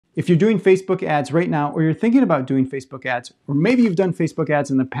If you're doing Facebook ads right now, or you're thinking about doing Facebook ads, or maybe you've done Facebook ads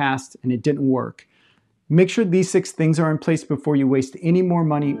in the past and it didn't work, make sure these 6 things are in place before you waste any more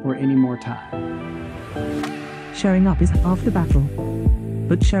money or any more time. Showing up is half the battle,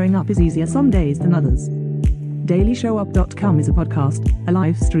 but showing up is easier some days than others. DailyShowUp.com is a podcast, a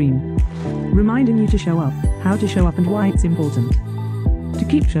live stream, reminding you to show up, how to show up, and why it's important to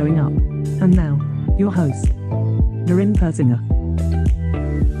keep showing up. And now, your host, Darren Persinger.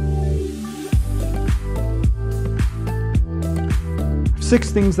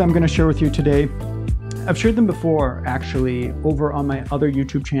 6 things that I'm going to share with you today. I've shared them before, actually, over on my other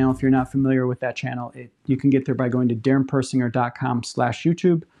YouTube channel. If you're not familiar with that channel, you can get there by going to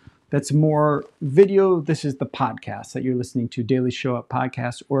darrenpersinger.com/YouTube. That's more video. This is the podcast that you're listening to, Daily Show Up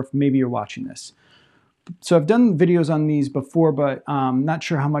Podcast, or if maybe you're watching this. So I've done videos on these before, but not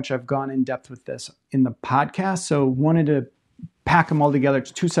sure how much I've gone in depth with this in the podcast. So wanted to pack them all together.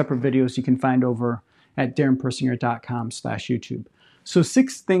 It's 2 separate videos you can find over at darrenpersinger.com/YouTube. So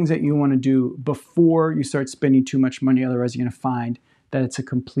 6 things that you want to do before you start spending too much money. Otherwise, you're going to find that it's a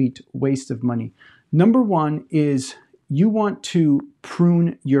complete waste of money. Number 1 is you want to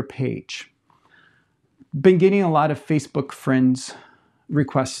prune your page. Been getting a lot of Facebook friends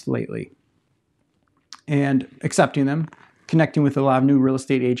requests lately and accepting them, connecting with a lot of new real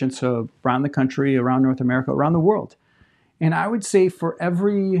estate agents around the country, around North America, around the world. And I would say for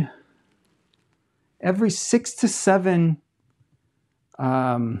every 6 to 7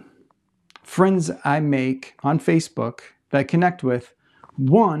 friends I make on Facebook that I connect with,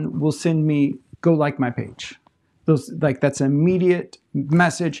 1 will send me, go like my page. That's an immediate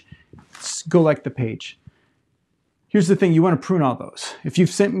message, go like the page. Here's the thing, you want to prune all those. If you've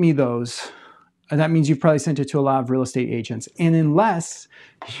sent me those, that means you've probably sent it to a lot of real estate agents. And unless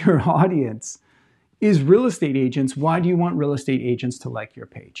your audience is real estate agents, why do you want real estate agents to like your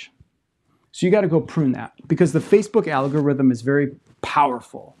page? So you got to go prune that, because the Facebook algorithm is very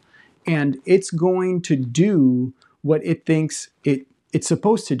powerful and it's going to do what it thinks it's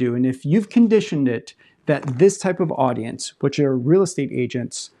supposed to do. And if you've conditioned it that this type of audience, which are real estate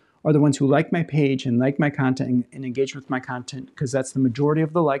agents, are the ones who like my page and like my content and engage with my content, because that's the majority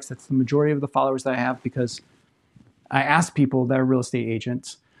of the likes, that's the majority of the followers that I have, because I ask people that are real estate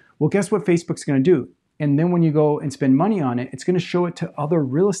agents, well, guess what Facebook's going to do? And then when you go and spend money on it, it's going to show it to other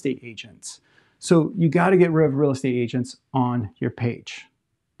real estate agents. So you got to get rid of real estate agents on your page.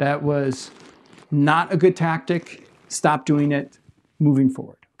 That was not a good tactic. Stop doing it moving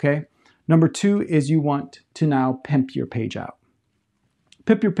forward, okay? Number 2 is you want to now pimp your page out.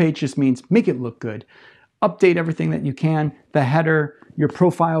 Pimp your page just means make it look good. Update everything that you can, the header, your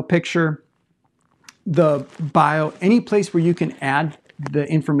profile picture, the bio, any place where you can add the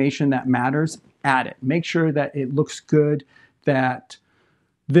information that matters, add it. Make sure that it looks good, that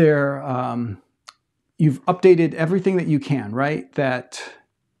you've updated everything that you can, right? That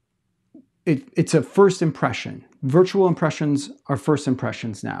it's a first impression. Virtual impressions are first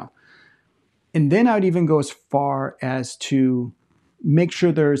impressions now. And then I would even go as far as to make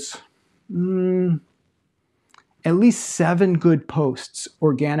sure there's at least 7 good posts,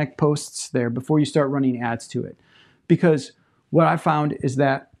 organic posts there before you start running ads to it. Because what I found is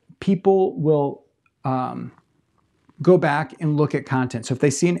that people will go back and look at content. So if they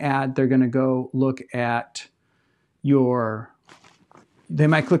see an ad, they're going to go look at they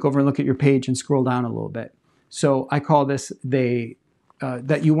might click over and look at your page and scroll down a little bit. So I call this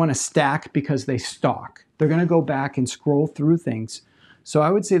that you want to stack because they stalk. They're going to go back and scroll through things. So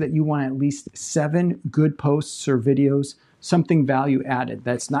I would say that you want at least 7 good posts or videos, something value added.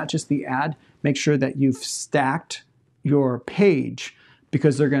 That's not just the ad. Make sure that you've stacked your page,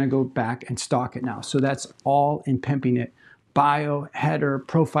 because they're going to go back and stalk it now. So that's all in pimping it. Bio, header,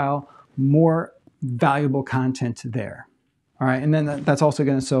 profile, more valuable content there. All right, and then that's also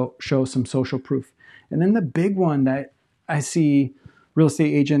going to show some social proof. And then the big one that I see real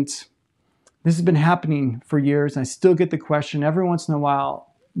estate agents, this has been happening for years, and I still get the question every once in a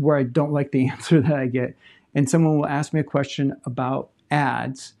while where I don't like the answer that I get. And someone will ask me a question about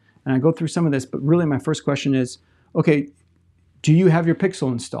ads, and I go through some of this, but really my first question is, okay, do you have your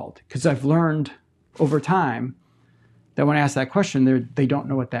Pixel installed? Because I've learned over time that when I ask that question, they don't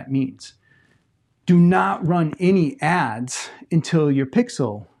know what that means. Do not run any ads until your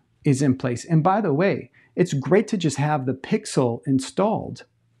Pixel is in place. And by the way, it's great to just have the Pixel installed,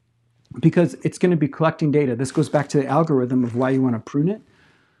 because it's going to be collecting data. This goes back to the algorithm of why you want to prune it.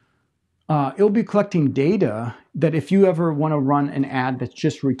 It'll be collecting data that if you ever want to run an ad that's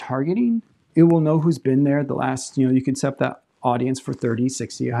just retargeting, it will know who's been there the last, you can set up that audience for 30,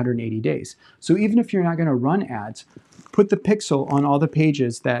 60, 180 days. So even if you're not going to run ads, put the pixel on all the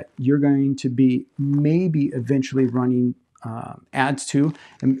pages that you're going to be maybe eventually running ads to.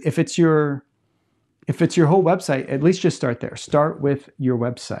 And if it's your whole website, at least just start there. Start with your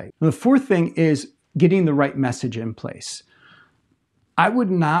website. The fourth thing is getting the right message in place. I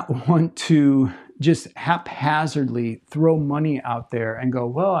would not want to just haphazardly throw money out there and go,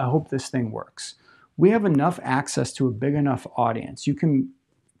 well, I hope this thing works. We have enough access to a big enough audience. You can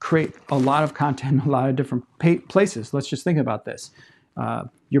create a lot of content in a lot of different places. Let's just think about this.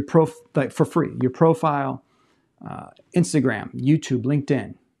 Like for free, your profile, Instagram, YouTube,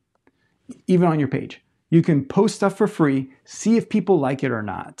 LinkedIn, even on your page. You can post stuff for free, see if people like it or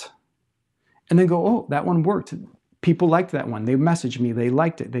not. And then go, oh, that one worked. People liked that one. They messaged me, they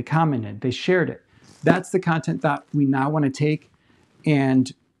liked it, they commented, they shared it. That's the content that we now want to take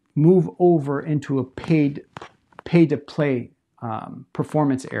and move over into a paid to play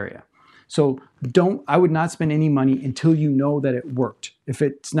performance area. So I would not spend any money until you know that it worked. If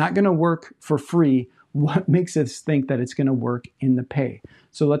it's not going to work for free, what makes us think that it's going to work in the pay?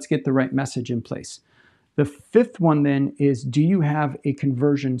 So let's get the right message in place. The fifth one then is, do you have a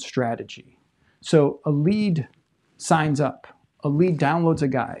conversion strategy? So a lead signs up, a lead downloads a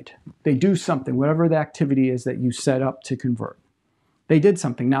guide, they do something, whatever the activity is that you set up to convert. They did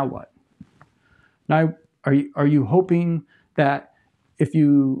something, now what? Now, are you hoping that if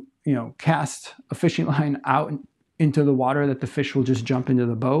you cast a fishing line out into the water that the fish will just jump into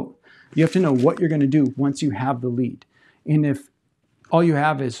the boat? You have to know what you're going to do once you have the lead. And if all you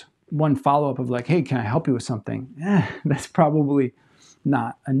have is one follow-up of like, hey, can I help you with something? That's probably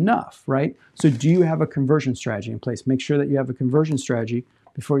not enough, right? So do you have a conversion strategy in place? Make sure that you have a conversion strategy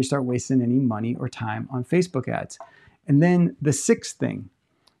before you start wasting any money or time on Facebook ads. And then the sixth thing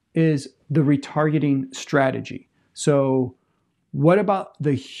is the retargeting strategy. So what about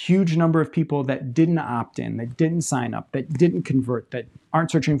the huge number of people that didn't opt in, that didn't sign up, that didn't convert, that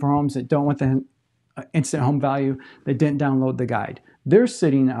aren't searching for homes, that don't want the instant home value, that didn't download the guide? They're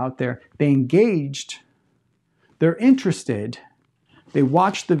sitting out there, they engaged, they're interested, they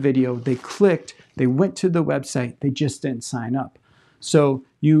watched the video, they clicked, they went to the website, they just didn't sign up. So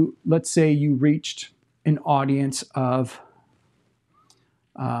let's say you reached an audience of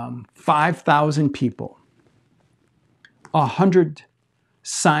 5,000 people. 100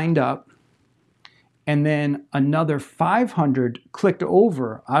 signed up, and then another 500 clicked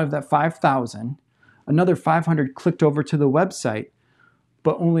over out of that 5,000. Another 500 clicked over to the website,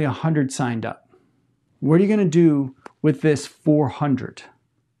 but only 100 signed up. What are you going to do with this 400?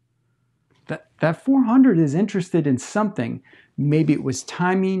 That 400 is interested in something. Maybe it was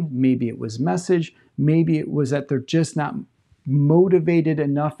timing, maybe it was message, maybe it was that they're just not motivated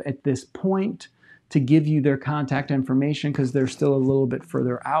enough at this point to give you their contact information because they're still a little bit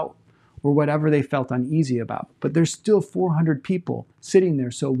further out, or whatever they felt uneasy about. But there's still 400 people sitting there.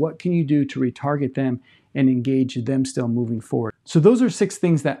 So what can you do to retarget them and engage them still moving forward? So those are 6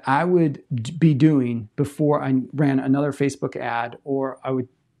 things that I would be doing before I ran another Facebook ad, or I would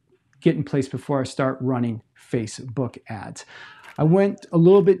get in place before I start running Facebook ads. I went a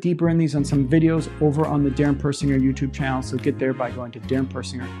little bit deeper in these on some videos over on the Darren Persinger YouTube channel. So get there by going to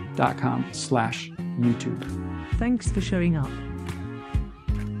darrenpersinger.com/YouTube. Thanks for showing up.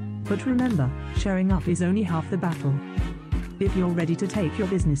 But remember, showing up is only half the battle. If you're ready to take your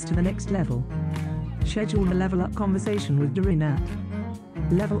business to the next level, schedule a Level Up conversation with Darren at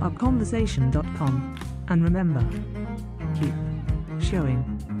levelupconversation.com. And remember, keep showing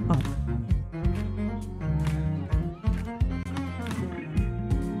up.